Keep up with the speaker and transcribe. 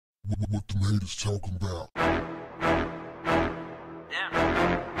What them haters talking about?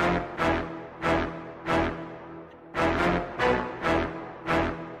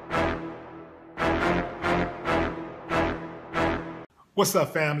 What's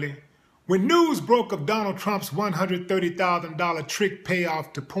up, family? When news broke of Donald Trump's $130,000 trick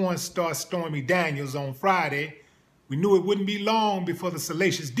payoff to porn star Stormy Daniels on Friday, we knew it wouldn't be long before the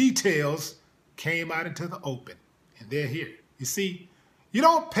salacious details came out into the open. And they're here. You see, you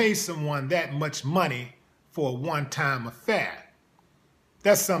don't pay someone that much money for a one-time affair.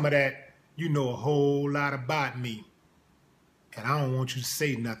 That's some of that "you know a whole lot about me, and I don't want you to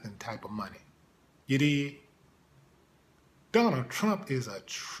say nothing" type of money. You did? Donald Trump is a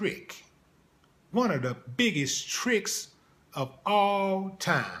trick. One of the biggest tricks of all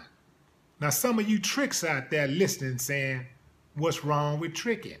time. Now, some of you tricks out there listening saying, what's wrong with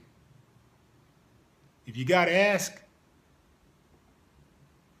tricking? If you got to ask,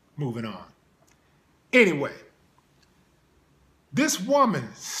 moving on. Anyway, this woman,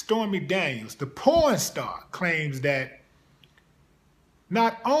 Stormy Daniels, the porn star, claims that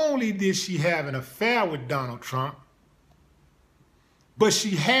not only did she have an affair with Donald Trump, but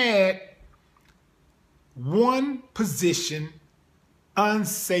she had one position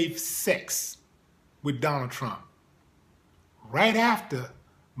unsafe sex with Donald Trump right after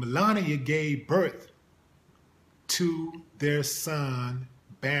Melania gave birth to their son,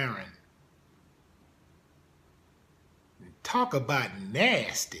 Barron. Talk about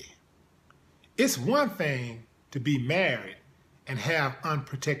nasty. It's one thing to be married and have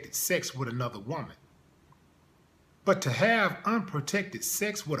unprotected sex with another woman. But to have unprotected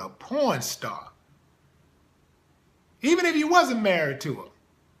sex with a porn star, even if you wasn't married to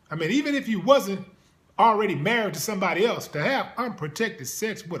her, even if you wasn't already married to somebody else, to have unprotected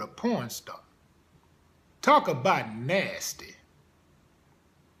sex with a porn star, talk about nasty.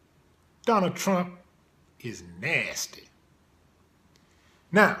 Donald Trump is nasty.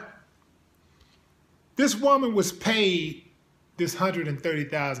 Now, this woman was paid this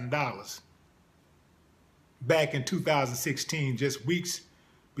 $130,000 back in 2016, just weeks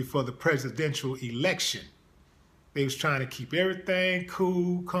before the presidential election. They was trying to keep everything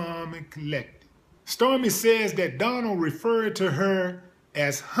cool, calm, and collected. Stormy says that Donald referred to her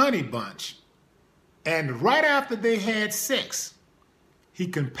as Honey Bunch, and right after they had sex, he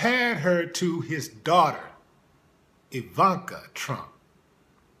compared her to his daughter, Ivanka Trump.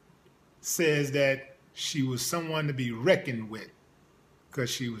 Says that she was someone to be reckoned with because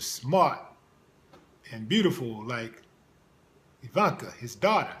she was smart and beautiful like Ivanka, his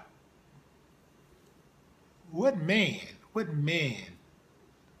daughter. What man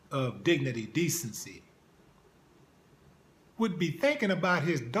of dignity, decency would be thinking about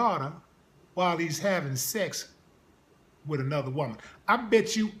his daughter while he's having sex with another woman? I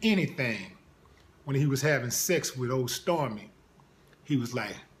bet you anything when he was having sex with old Stormy, he was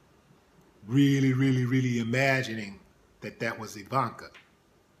like really imagining that was Ivanka.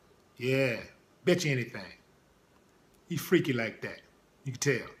 Yeah. Bet you anything. He's freaky like that. You can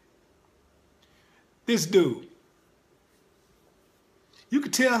tell. This dude, you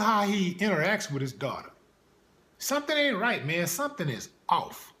can tell how he interacts with his daughter. Something ain't right, man. Something is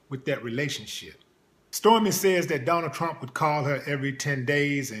off with that relationship. Stormy says that Donald Trump would call her every 10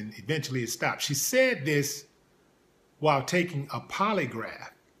 days and eventually it stopped. She said this while taking a polygraph,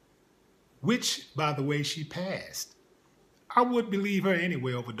 which, by the way, she passed. I would believe her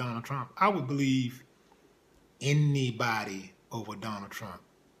anyway over Donald Trump. I would believe anybody over Donald Trump.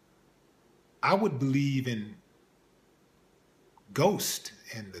 I would believe in Ghost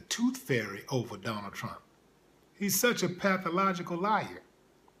and the Tooth Fairy over Donald Trump. He's such a pathological liar.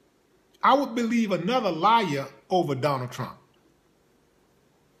 I would believe another liar over Donald Trump.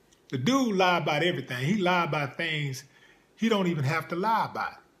 The dude lied about everything. He lied about things he don't even have to lie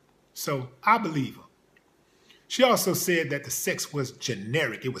about. So I believe her. She also said that the sex was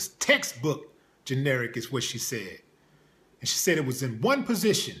generic. It was textbook generic is what she said. And she said it was in one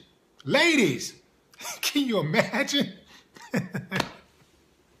position. Ladies, can you imagine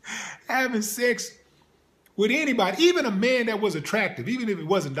having sex with anybody, even a man that was attractive, even if it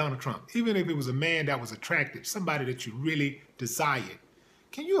wasn't Donald Trump, even if it was a man that was attractive, somebody that you really desired?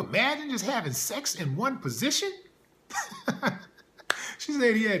 Can you imagine just having sex in one position? She said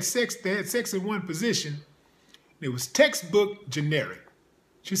they had sex in one position. It was textbook generic.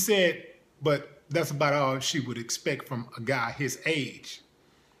 She said, but that's about all she would expect from a guy his age.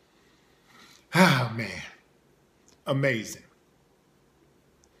 Oh, man. Amazing.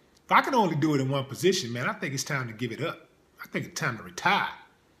 If I can only do it in one position, man, I think it's time to give it up. I think it's time to retire.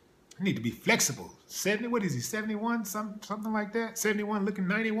 I need to be flexible, 70, what is he, 71, something like that? 71 looking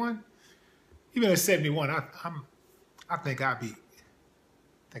 91? Even at 71, I think I'd be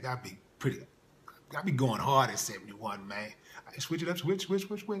going hard at 71, man. I switch it up, switch.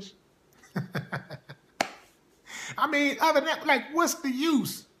 I mean, other than that, like, what's the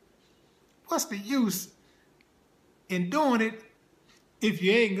use? What's the use in doing it if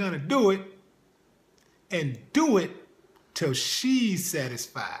you ain't gonna do it and do it till she's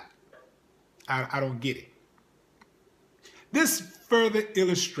satisfied? I don't get it. This further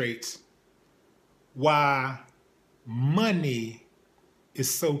illustrates why money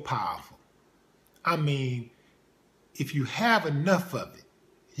is so powerful. I mean, if you have enough of it,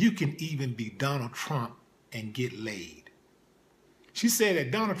 you can even be Donald Trump and get laid. She said that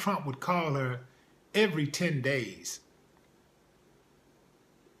Donald Trump would call her every 10 days.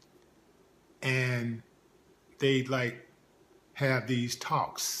 And they'd like have these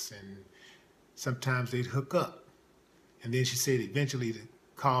talks, and sometimes they'd hook up. And then she said eventually the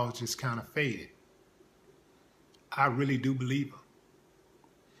calls just kind of faded. I really do believe her.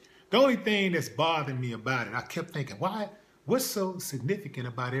 The only thing that's bothering me about it, I kept thinking, what's so significant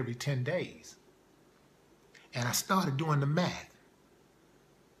about every 10 days? And I started doing the math.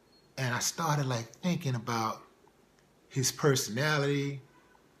 And I started like thinking about his personality,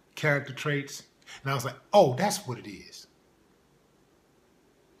 character traits. And I was like, oh, that's what it is.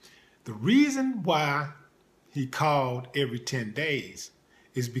 The reason why he called every 10 days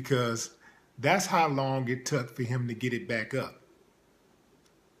is because that's how long it took for him to get it back up.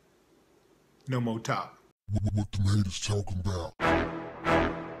 No more talk. What the haters talking about?